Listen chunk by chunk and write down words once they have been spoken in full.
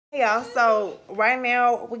Hey y'all, so right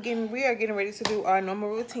now we are getting ready to do our normal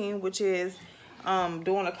routine, which is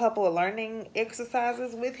doing a couple of learning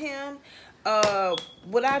exercises with him.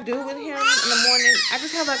 What I do with him in the morning, I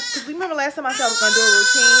just have cause remember last time I said I was gonna do a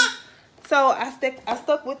routine, so I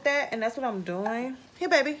stuck with that, and that's what I'm doing. Here,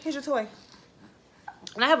 baby, here's your toy.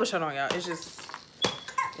 And I have a shirt on, y'all. It just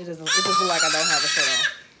look like I don't have a shirt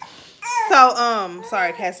on. So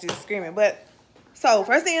sorry, Cassidy's screaming, but. So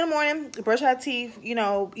first thing in the morning, brush our teeth,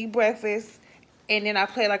 eat breakfast, and then I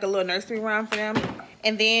play like a little nursery rhyme for them.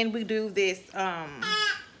 And then we do this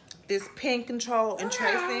pen control and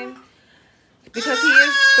tracing because he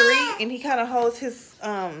is 3 and he kind of holds his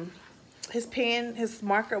pen, his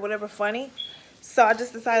marker, whatever funny. So I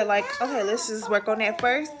just decided like, okay, let's just work on that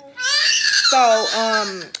first. So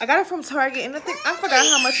I got it from Target, and I forgot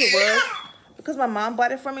how much it was because my mom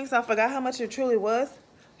bought it for me, so I forgot how much it truly was.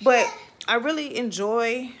 But I really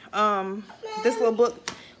enjoy this little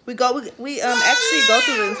book. We actually go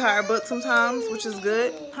through the entire book sometimes, which is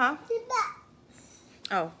good, huh?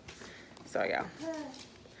 Oh, sorry y'all.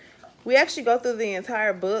 We actually go through the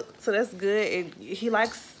entire book, so that's good.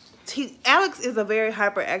 Alex is a very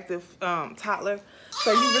hyperactive toddler,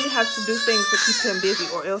 so you really have to do things to keep him busy,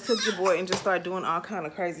 or else he'll get bored and just start doing all kind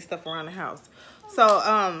of crazy stuff around the house. So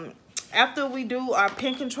after we do our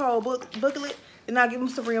pen control booklet, then I'll give him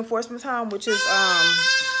some reinforcement time, which is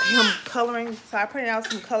him coloring. So I printed out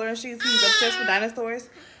some coloring sheets. He's obsessed with dinosaurs.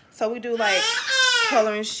 So we do like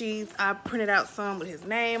coloring sheets. I printed out some with his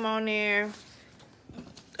name on there.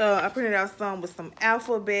 I printed out some with some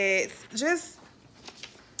alphabets. Just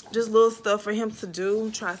little stuff for him to do.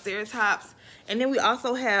 Triceratops. And then we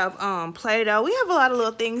also have Play-Doh. We have a lot of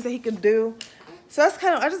little things that he could do. So that's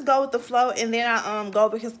I just go with the flow, and then I go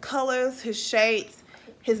over his colors, his shapes,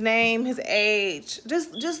 his name, his age,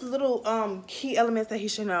 just little key elements that he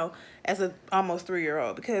should know as a almost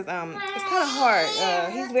 3-year-old, because it's kind of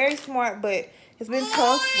hard. He's very smart, but it's been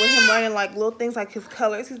tough with him learning like little things like his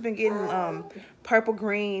colors. He's been getting purple,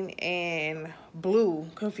 green, and blue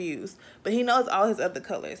confused, but he knows all his other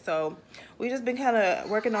colors. So we just been kind of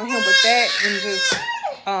working on him with that, and just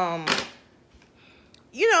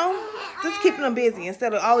just keeping him busy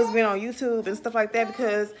instead of always being on YouTube and stuff like that.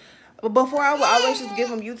 Because before I would always just give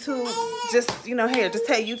him YouTube, just here, just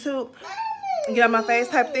take YouTube and get on my face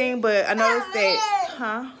type thing. But I noticed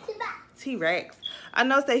that, T-Rex. I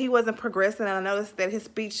noticed that he wasn't progressing, and I noticed that his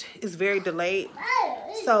speech is very delayed.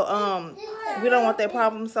 So we don't want that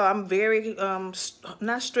problem. So I'm very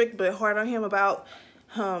not strict, but hard on him about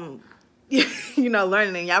learning.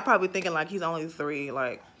 And y'all probably thinking like he's only 3,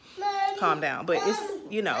 like calm down. But it's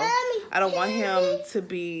I don't want him to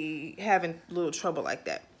be having a little trouble like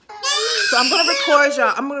that. So I'm gonna record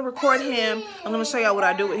y'all. I'm gonna record him. I'm gonna show y'all what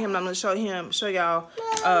I do with him. And I'm gonna show y'all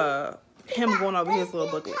him going over his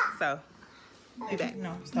little booklet. So be back.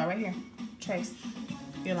 No, start right here. Trace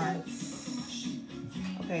your lines.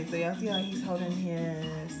 Okay, so y'all see how he's holding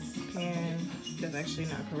his pen. That's actually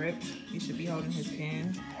not correct. He should be holding his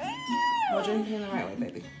pen. Hold your pen the right way,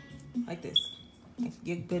 baby. Like this.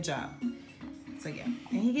 Good job. So yeah,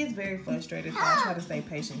 and he gets very frustrated, so I try to stay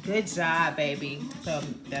patient. Good job, baby. So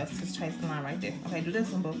that's his tracing line right there. Okay, do this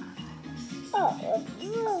one, boo.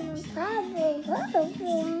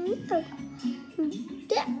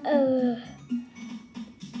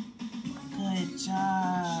 Good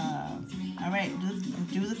job. All right,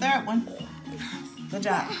 do the third one. Good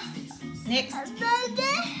job. Next.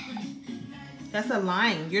 That's a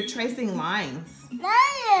line. You're tracing lines.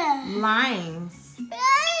 Lines.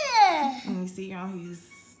 And you see, he's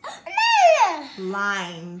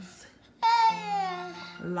lines.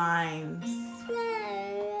 Lines.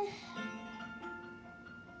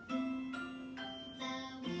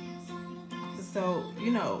 So,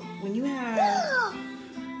 when you have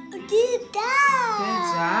good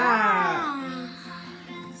job.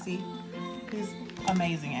 See, he's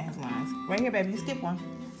amazing at his lines. Right here, baby. You skip one.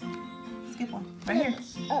 Skip one. Right here.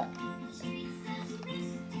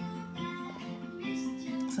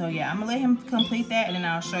 So yeah, I'm gonna let him complete that, and then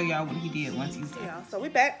I'll show y'all what he did once he's done. Yeah, so we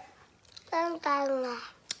back,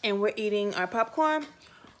 and we're eating our popcorn.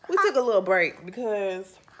 We took a little break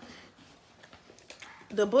because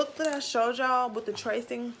the book that I showed y'all with the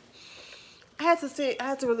tracing, I had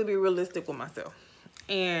to really be realistic with myself,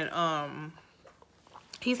 and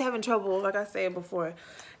he's having trouble. Like I said before,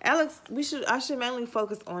 Alex, I should mainly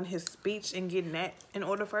focus on his speech and getting that in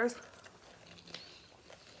order first.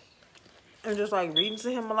 And just like reading to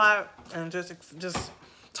him a lot, and just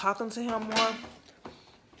talking to him more,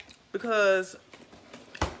 because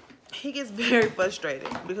he gets very frustrated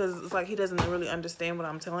because it's like he doesn't really understand what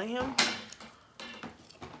I'm telling him.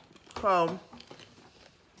 So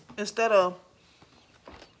instead of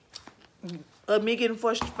me getting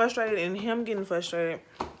frustrated and him getting frustrated,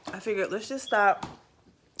 I figured let's just stop,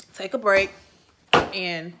 take a break,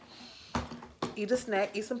 and eat a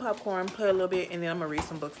snack, eat some popcorn, play a little bit, and then I'm gonna read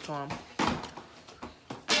some books to him.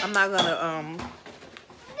 I'm not gonna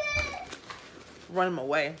run him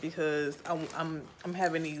away because I'm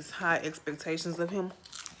having these high expectations of him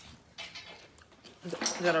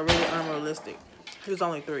that are really unrealistic. He's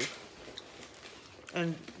only 3,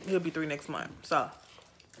 and he'll be 3 next month. So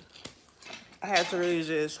I had to really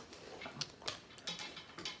just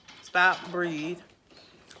stop, breathe,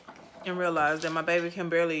 and realize that my baby can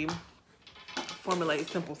barely formulate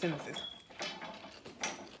simple sentences.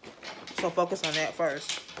 So focus on that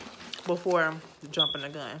first before jumping the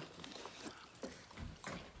gun.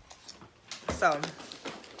 So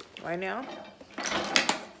right now,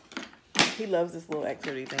 he loves this little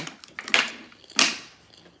activity thing.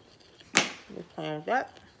 We're playing with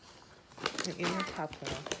that and eating his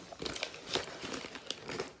popcorn.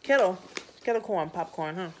 Kettle corn,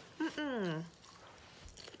 popcorn, huh?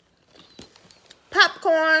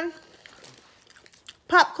 Popcorn.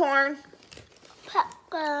 Popcorn.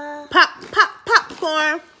 Popcorn. Popcorn.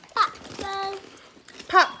 Popcorn.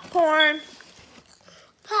 Popcorn.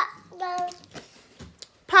 Popcorn.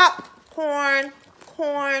 Popcorn.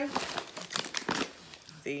 Corn.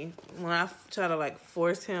 See, when I try to like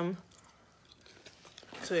force him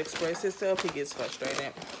to express himself, he gets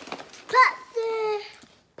frustrated.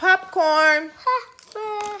 Popcorn.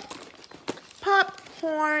 Popcorn.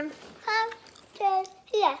 Popcorn. Popcorn.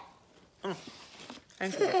 Yeah.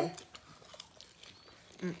 Thank you. Hey,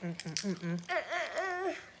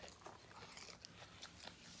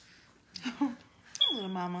 little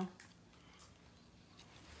mama.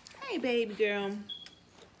 Hey, baby girl.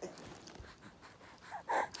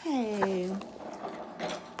 Hey.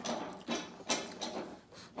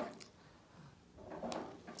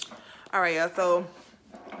 All right, y'all. So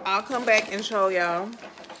I'll come back and show y'all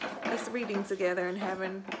us reading together and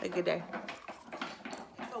having a good day.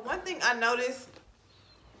 So one thing I noticed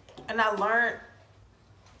and I learned,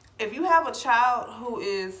 if you have a child who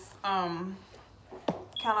is kind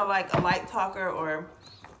of like a light talker or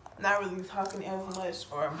not really talking as much,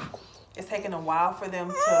 or it's taking a while for them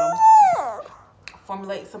to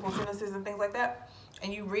formulate simple sentences and things like that,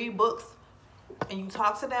 and you read books and you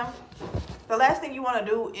talk to them, the last thing you want to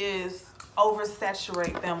do is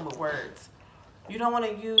oversaturate them with words. You don't want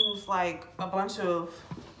to use like a bunch of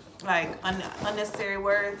like unnecessary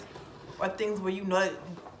words or things where you know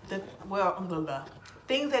that, well,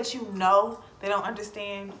 things that you know they don't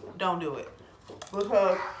understand. Don't do it,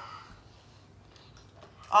 because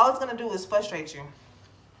all it's gonna do is frustrate you.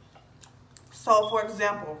 So for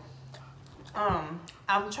example, I'm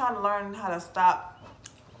trying to learn how to stop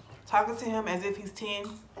talking to him as if he's 10.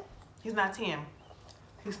 He's not 10,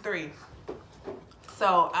 he's 3.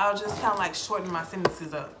 So I'll just kind of like shorten my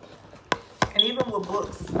sentences up. And even with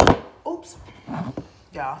books, oops,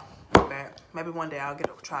 y'all, bad. Maybe one day I'll get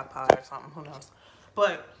a tripod or something, who knows.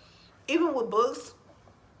 But even with books,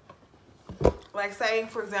 like say,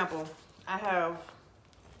 for example, I have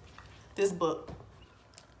this book,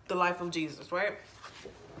 The Life of Jesus, right?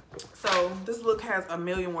 So this book has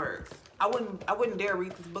 1,000,000 words. I wouldn't dare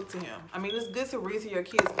read this book to him. I mean, it's good to read to your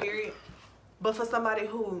kids, period. But for somebody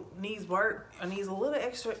who needs work or needs a little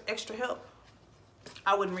extra help,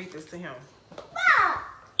 I wouldn't read this to him.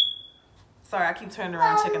 Sorry, I keep turning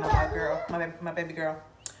around checking on my girl, my baby girl.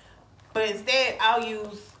 But instead, I'll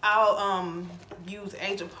use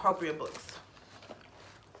age-appropriate books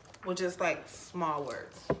with just like small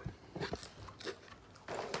words.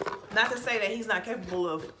 Not to say that he's not capable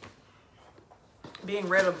of being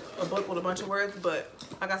read a book with a bunch of words, but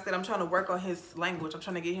like I said, I'm trying to work on his language. I'm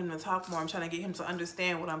trying to get him to talk more. I'm trying to get him to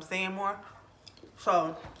understand what I'm saying more.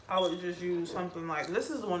 So I would just use something like,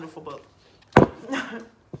 this is a wonderful book.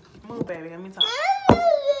 Move, baby, let me talk.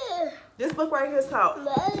 This book right here is called,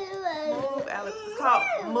 move, Alex. It's called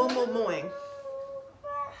Moo Moo Mooing.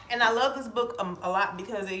 And I love this book a lot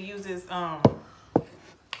because it uses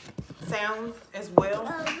sounds as well.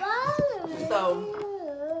 So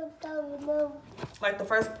like the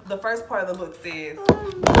first part of the book says,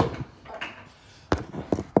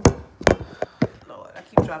 Lord, I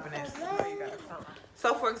keep dropping this. Oh, you guys.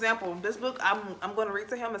 So for example, this book I'm going to read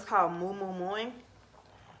to him is called Moo Moo Mooing.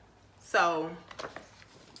 So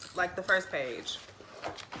like the first page.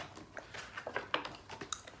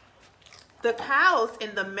 The cows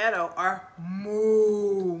in the meadow are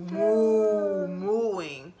moo, moo,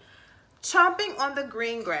 mooing, chomping on the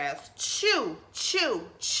green grass, chew, chew,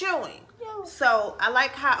 chewing. So I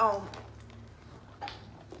like how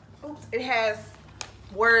oops, it has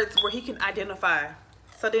words where he can identify.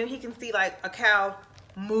 So then he can see like a cow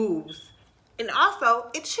moves. And also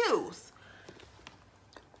it chews.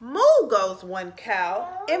 Moo goes one cow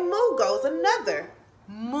and moo goes another.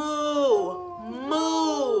 Moo,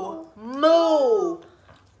 moo, moo.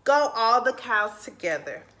 Go all the cows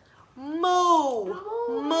together. Moo,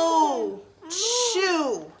 moo,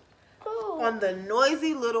 chew. On the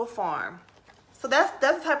noisy little farm. So that's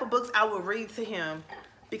the type of books I would read to him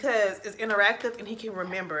because it's interactive and he can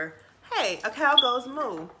remember, hey, a cow goes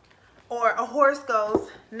moo or a horse goes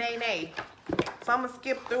neigh neigh. So I'm gonna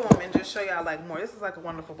skip through them and just show y'all like more. This is like a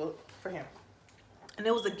wonderful book for him. And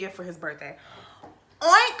it was a gift for his birthday.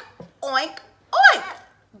 Oink, oink, oink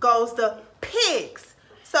goes the pigs.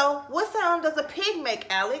 So what sound does a pig make,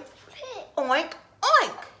 Alex? Oink,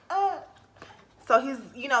 oink. So he's,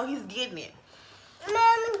 you know, he's getting it.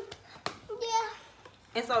 Mommy, yeah.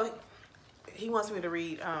 And so he wants me to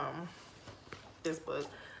read this book.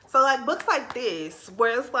 So like books like this,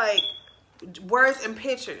 where it's like words and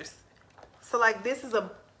pictures. So like this is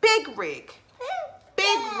a big rig.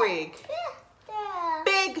 Big rig.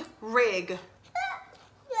 Big rig.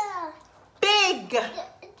 Big.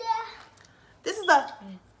 This is a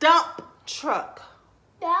dump truck.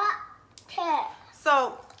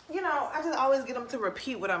 So, you know, I just always get them to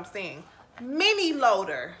repeat what I'm saying. Mini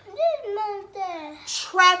loader.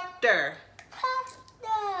 Tractor.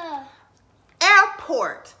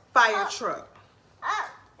 Airport fire truck.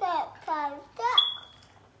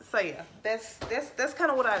 So yeah, that's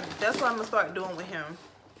kind of what that's what I'm gonna start doing with him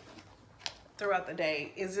throughout the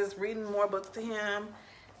day. Is just reading more books to him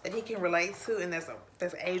that he can relate to, and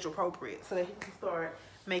that's age appropriate, so that he can start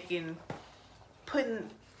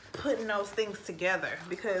putting those things together.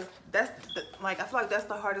 Because that's I feel like that's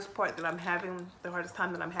the hardest part that I'm having, the hardest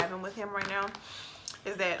time that I'm having with him right now,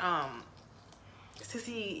 is that since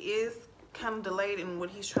he is kind of delayed in what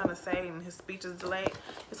he's trying to say and his speech is delayed,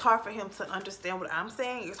 it's hard for him to understand what I'm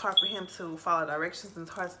saying. It's hard for him to follow directions, and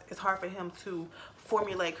it's hard for him to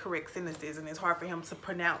formulate correct sentences, and it's hard for him to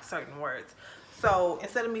pronounce certain words. So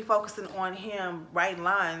instead of me focusing on him writing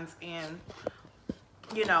lines, and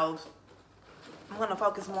you know, I'm gonna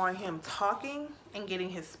focus more on him talking and getting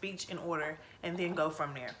his speech in order, and then go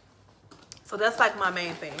from there. So that's like my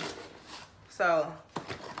main thing. So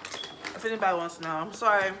if anybody wants to know, I'm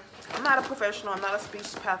sorry, I'm not a professional, I'm not a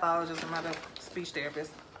speech pathologist, I'm not a speech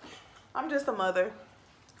therapist. I'm just a mother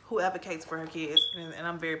who advocates for her kids, and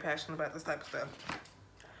I'm very passionate about this type of stuff.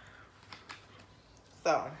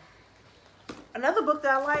 So another book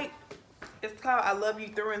that I like, it's called I Love You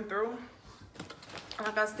Through and Through.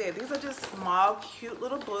 Like I said, these are just small, cute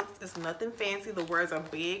little books. It's nothing fancy. The words are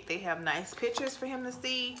big. They have nice pictures for him to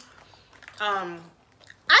see. I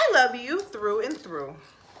love you through and through.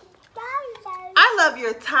 I love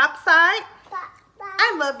your top side.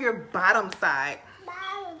 I love your bottom side.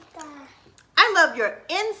 I love your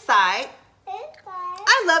inside.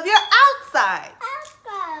 I love your outside.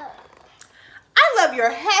 I love your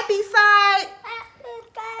happy side.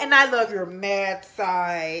 And I love your mad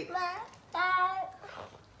side.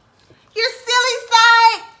 Your silly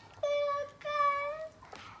side.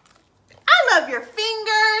 I love your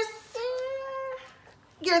fingers.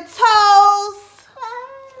 Your toes.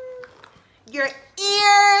 Your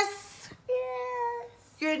ears.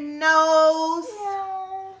 Your nose.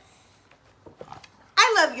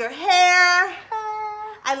 I love your hair.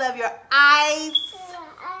 I love your eyes.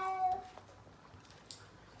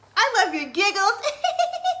 I love your giggles.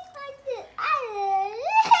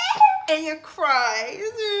 And your cries.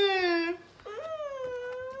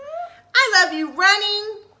 I love you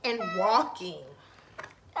running and walking.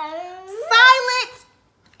 Silent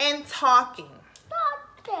and talking.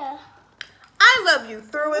 I love you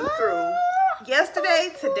through and through.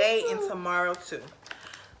 Yesterday, today, and tomorrow too.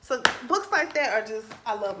 So books like that are just,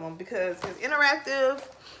 I love them because it's interactive.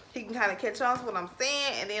 He can kind of catch on to what I'm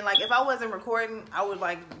saying. And then like if I wasn't recording, I would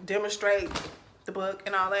like demonstrate the book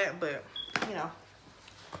and all that. But you know,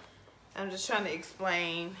 I'm just trying to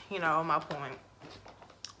explain, you know, my point.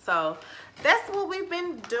 So that's what we've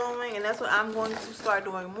been doing, and that's what I'm going to start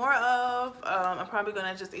doing more of. I'm probably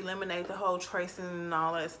going to just eliminate the whole tracing and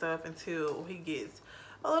all that stuff until he gets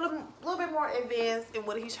a little bit more advanced in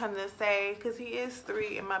what he's trying to say, because he is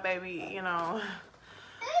 3 and my baby, you know,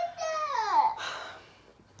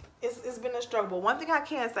 it's been a struggle. But one thing I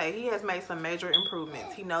can say, he has made some major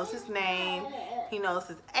improvements. He knows his name, he knows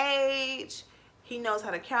his age, he knows how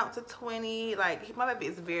to count to 20. Like, my baby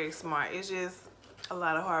is very smart. It's just a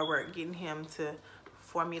lot of hard work getting him to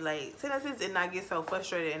formulate sentences and not get so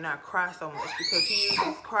frustrated and not cry so much, because he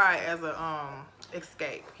uses cry as a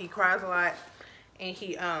escape. He cries a lot, and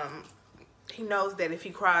he he knows that if he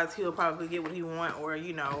cries, he'll probably get what he wants, or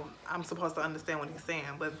you know, I'm supposed to understand what he's saying,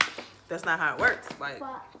 but that's not how it works. Like,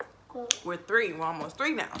 we're 3, we're almost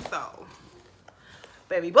 3 now, so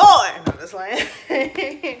baby boy. No, just like,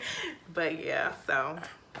 but yeah, so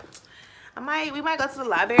we might go to the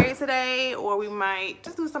library today, or we might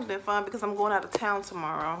just do something fun because I'm going out of town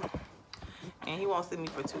tomorrow, and he won't see me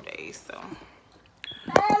for 2 days, so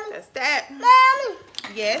that's that. Mommy.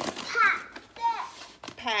 Yes.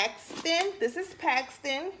 Paxton. This is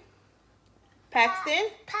Paxton. Paxton.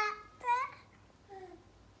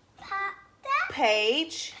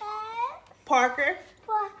 Paige. Parker.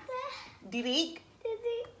 Didik.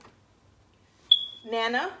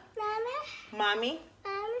 Nana. Mommy.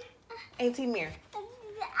 Auntie Mir.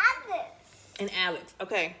 And Alex.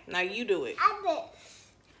 Okay, now you do it.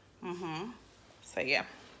 So yeah.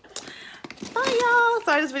 Bye y'all.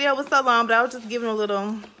 Sorry this video was so long, but I was just giving a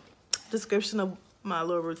little description of my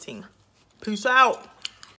little routine. Peace out.